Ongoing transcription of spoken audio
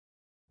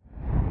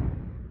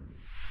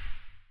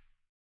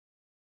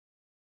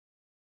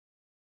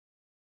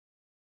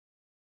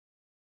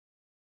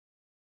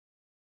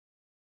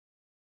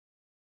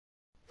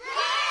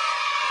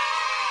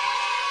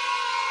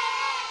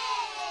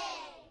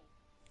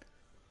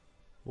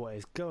What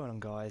is going on,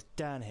 guys?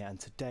 Dan here, and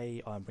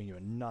today I'm bringing you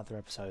another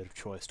episode of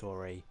Troy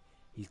Story.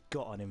 He's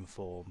got an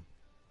inform.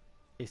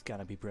 It's going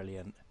to be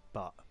brilliant,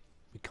 but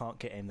we can't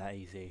get him that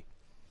easy.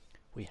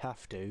 We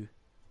have to,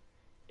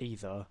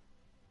 either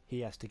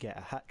he has to get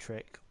a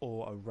hat-trick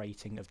or a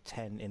rating of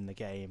 10 in the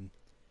game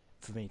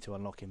for me to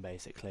unlock him,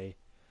 basically.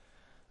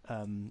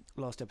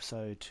 Last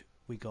episode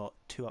we got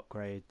 2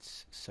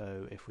 upgrades,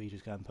 so if we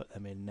just go and put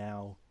them in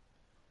now,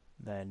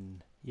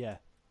 then yeah.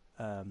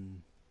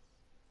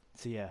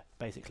 So yeah,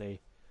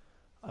 basically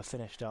I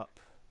finished up,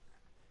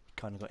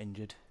 kind of got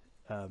injured,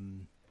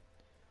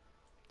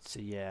 so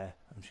yeah,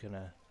 I'm just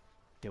gonna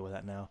deal with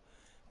that now.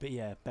 But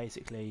yeah,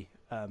 basically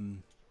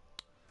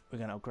we're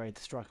gonna upgrade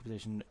the striker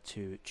position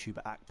to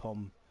Tuba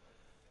Akpom,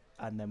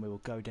 and then we will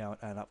go down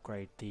and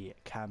upgrade the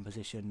cam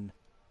position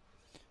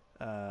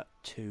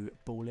to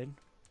Ballin.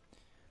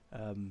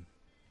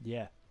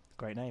 Yeah,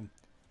 great name.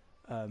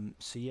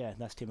 So yeah,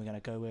 that's the team we're gonna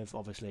go with.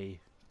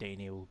 Obviously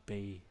Deeney will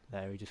be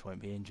there, he just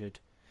won't be injured.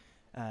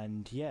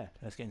 And yeah,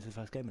 let's get into the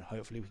first game and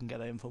hopefully we can get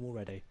that inform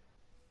already.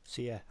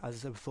 So yeah, as I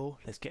said before,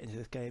 let's get into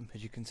this game.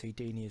 As you can see,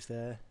 Deeney is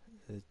there.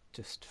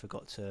 Just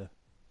forgot to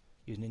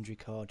use an injury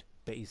card,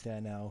 but he's there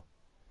now.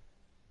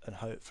 And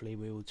hopefully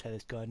we will tell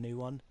this guy a new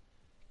one,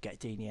 get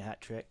Deeney a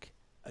hat-trick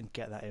and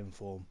get that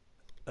inform.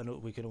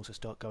 And we can also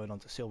start going on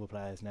to silver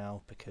players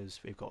now because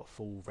we've got a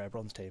full rare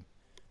bronze team.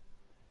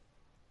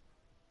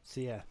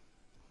 So yeah,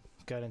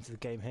 going into the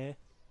game here.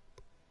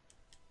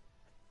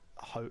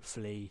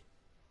 Hopefully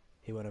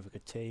he won't have a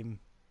good team.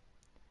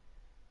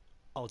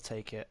 I'll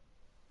take it.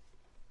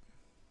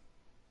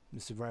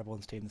 This is a rare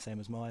bronze team, the same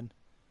as mine.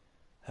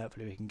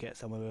 Hopefully we can get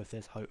somewhere with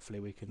this.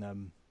 Hopefully we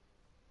can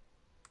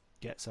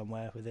get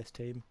somewhere with this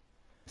team.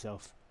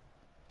 Myself.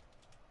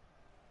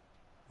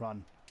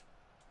 Run.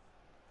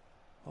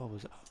 Oh,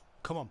 was it?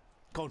 Come on.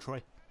 Go on,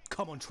 Troy.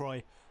 Come on,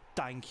 Troy.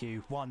 Thank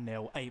you.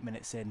 1-0, 8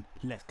 minutes in.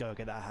 Let's go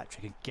get that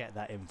hat-trick and get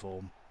that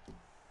inform.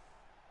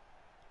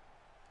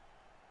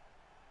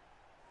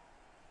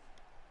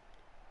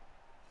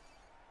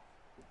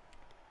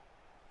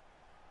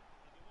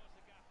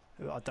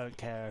 I don't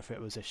care if it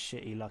was a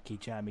shitty, lucky,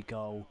 jammy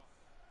goal.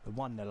 We're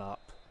 1-0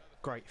 up.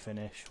 Great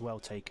finish. Well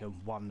taken.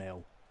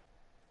 1-0.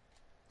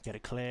 Get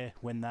it clear.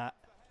 Win that.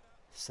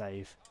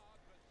 Save.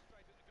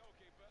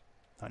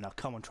 Right, now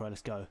come on, Troy.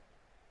 Let's go.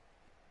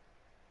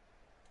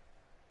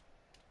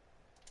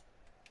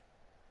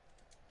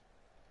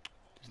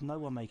 There's no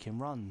one making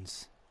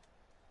runs.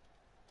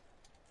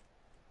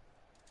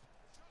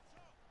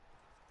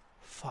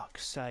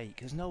 Fuck's sake.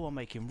 There's no one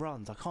making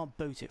runs. I can't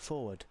boot it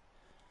forward.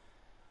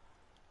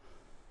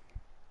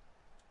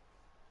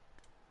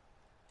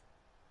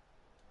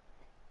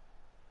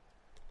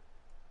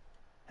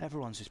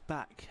 Everyone's just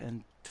back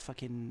and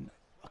fucking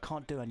I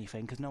can't do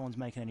anything because no one's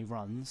making any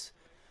runs.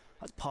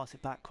 I pass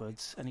it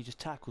backwards and he just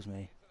tackles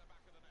me.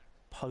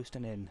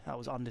 Posting in. That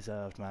was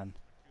undeserved, man.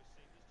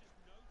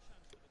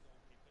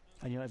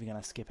 And you're not even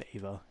going to skip it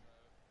either.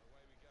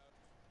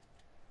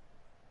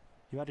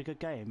 You had a good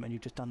game and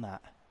you've just done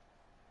that.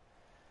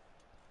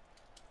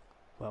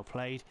 Well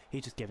played.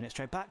 He's just giving it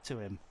straight back to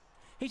him.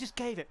 He just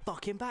gave it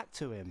fucking back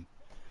to him.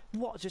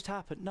 What just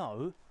happened?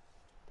 No.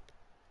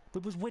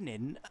 We was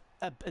winning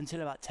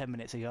until about 10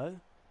 minutes ago.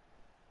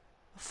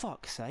 For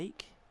fuck's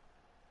sake.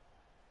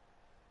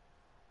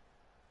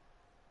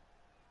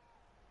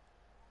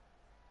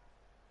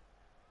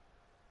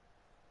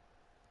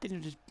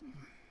 Didn't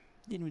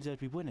even deserve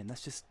to be winning.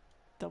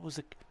 That was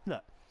a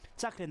look.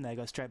 Tackle in there,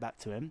 go straight back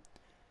to him.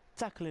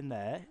 Tackle in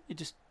there, it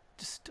just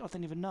I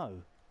don't even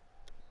know.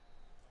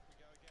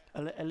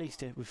 At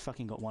least we've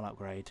fucking got 1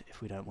 upgrade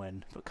if we don't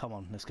win. But come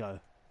on, let's go.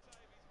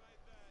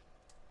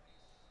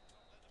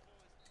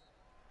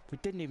 We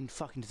didn't even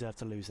fucking deserve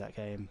to lose that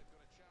game.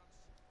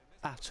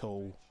 At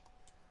all.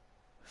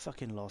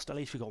 Fucking lost. At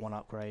least we got 1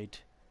 upgrade.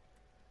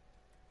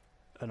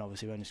 And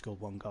obviously we only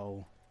scored 1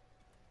 goal.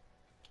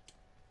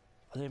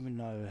 I don't even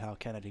know how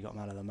Kennedy got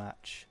man of the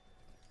match.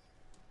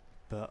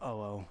 But oh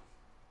well.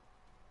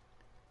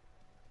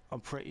 I'm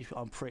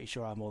pretty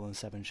sure I have more than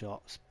 7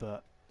 shots,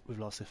 but we've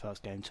lost the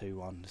first game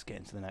 2-1. Let's get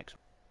into the next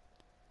one.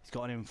 He's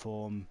got an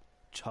inform.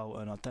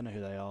 Charlton, I don't know who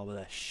they are, but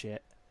they're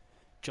shit.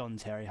 John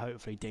Terry,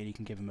 hopefully Deeney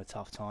can give him a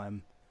tough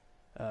time.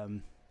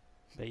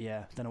 But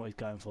yeah, don't know what he's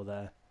going for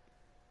there.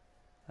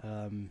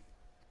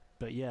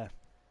 But yeah,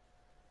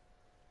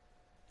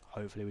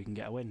 hopefully we can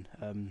get a win.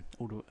 I'm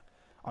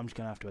just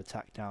going to have to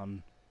attack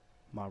down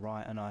my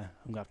right, and I'm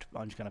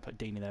just going to put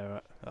Deeney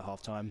there at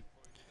half time.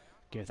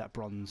 Give that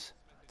bronze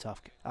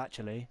tough.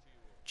 Actually,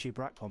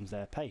 Tuba Akpom's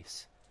there.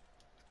 Pace.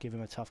 Give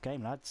him a tough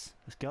game, lads.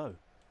 Let's go.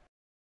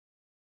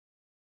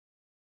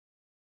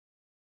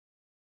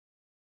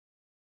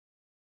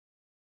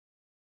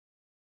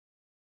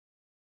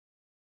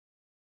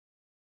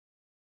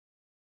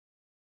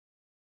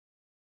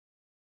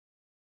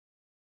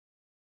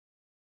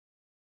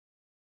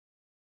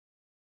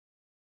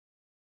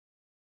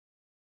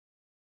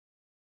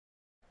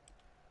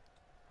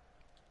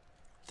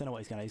 Don't know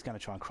what he's going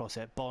to try and cross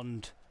it.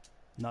 Bond.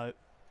 No.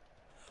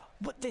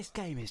 But this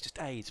game is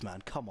just AIDS,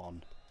 man. Come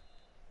on.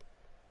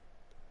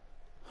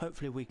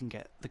 Hopefully we can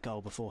get the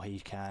goal before he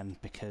can,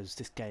 because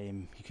this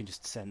game, you can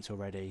just sense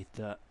already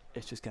that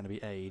it's just going to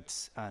be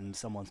AIDS and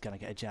someone's going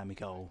to get a jammy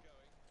goal.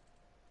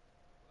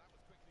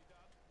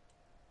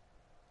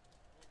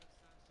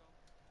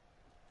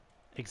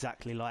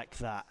 Exactly like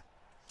that.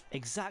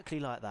 Exactly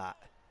like that.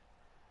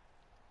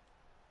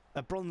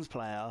 A bronze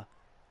player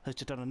has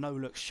just done a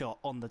no-look shot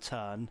on the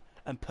turn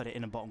and put it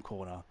in a bottom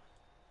corner.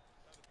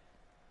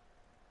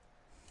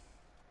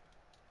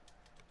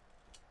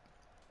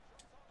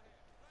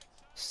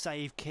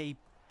 Save keep.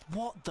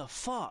 What the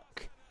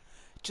fuck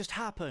just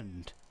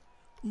happened?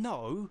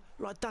 No,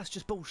 like that's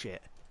just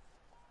bullshit.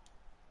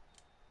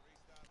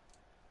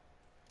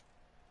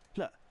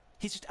 Look,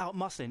 he's just out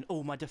muscling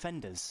all my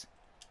defenders.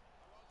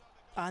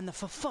 And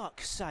for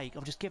fuck's sake,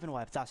 I'm just giving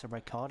away. That's a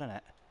red card, isn't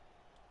it?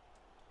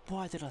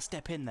 Why did I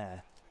step in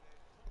there?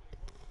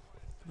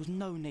 There was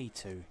no need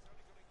to.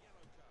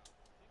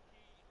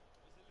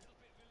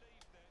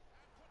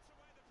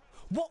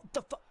 What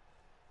the fuck?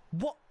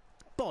 What?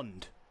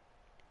 Bond?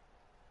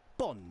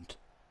 Bond?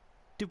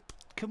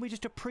 Can we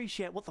just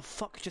appreciate what the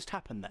fuck just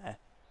happened there?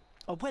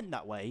 I went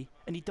that way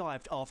and he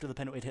dived after the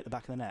penalty had hit the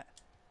back of the net.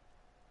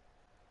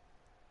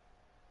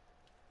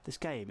 This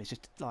game is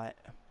just like...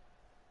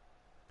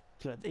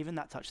 Look, even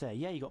that touch there.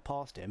 Yeah, you got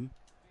past him.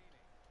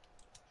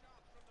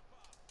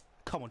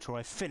 Come on,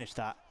 Troy. Finish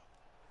that.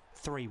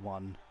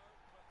 3-1.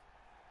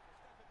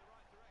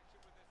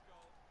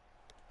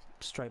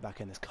 Straight back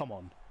in this. Come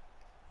on.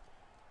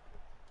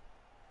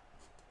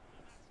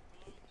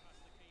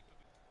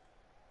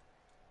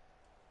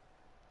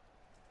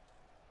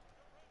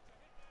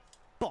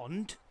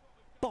 Bond?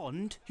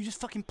 Bond? You just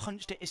fucking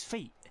punched at his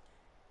feet.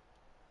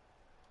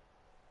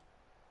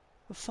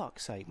 For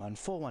fuck's sake, man.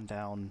 4-1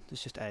 down.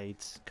 It's just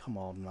AIDS. Come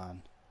on,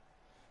 man.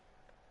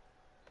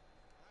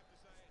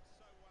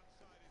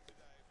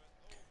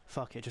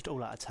 Fuck it. Just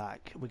all out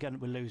attack.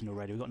 We're losing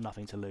already. We've got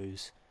nothing to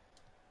lose.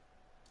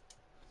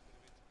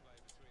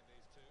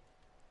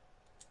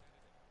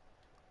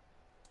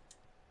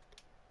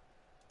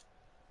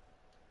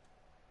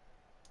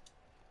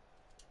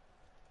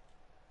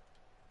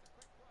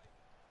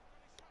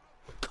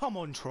 Come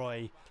on,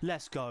 Troy.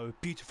 Let's go.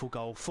 Beautiful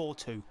goal.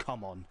 4-2.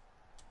 Come on.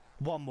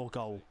 One more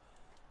goal.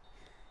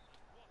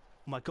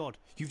 Oh my god.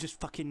 You've just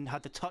fucking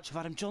had the touch of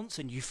Adam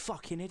Johnson, you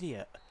fucking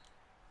idiot.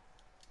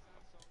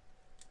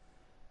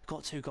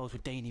 Got 2 goals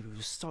with Deeney. We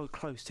were so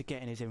close to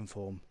getting his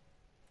inform.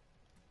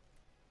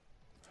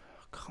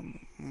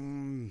 Come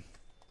on.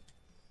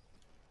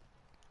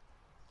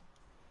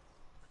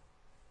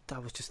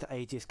 That was just the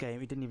 80th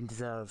game. He didn't even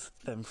deserve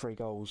them 3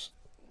 goals.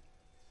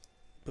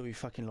 But we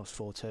fucking lost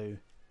 4-2.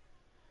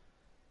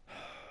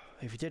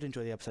 If you did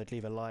enjoy the episode,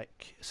 leave a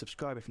like,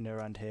 subscribe if you're new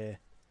around here,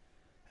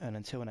 and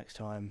until next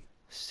time,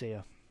 see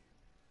ya.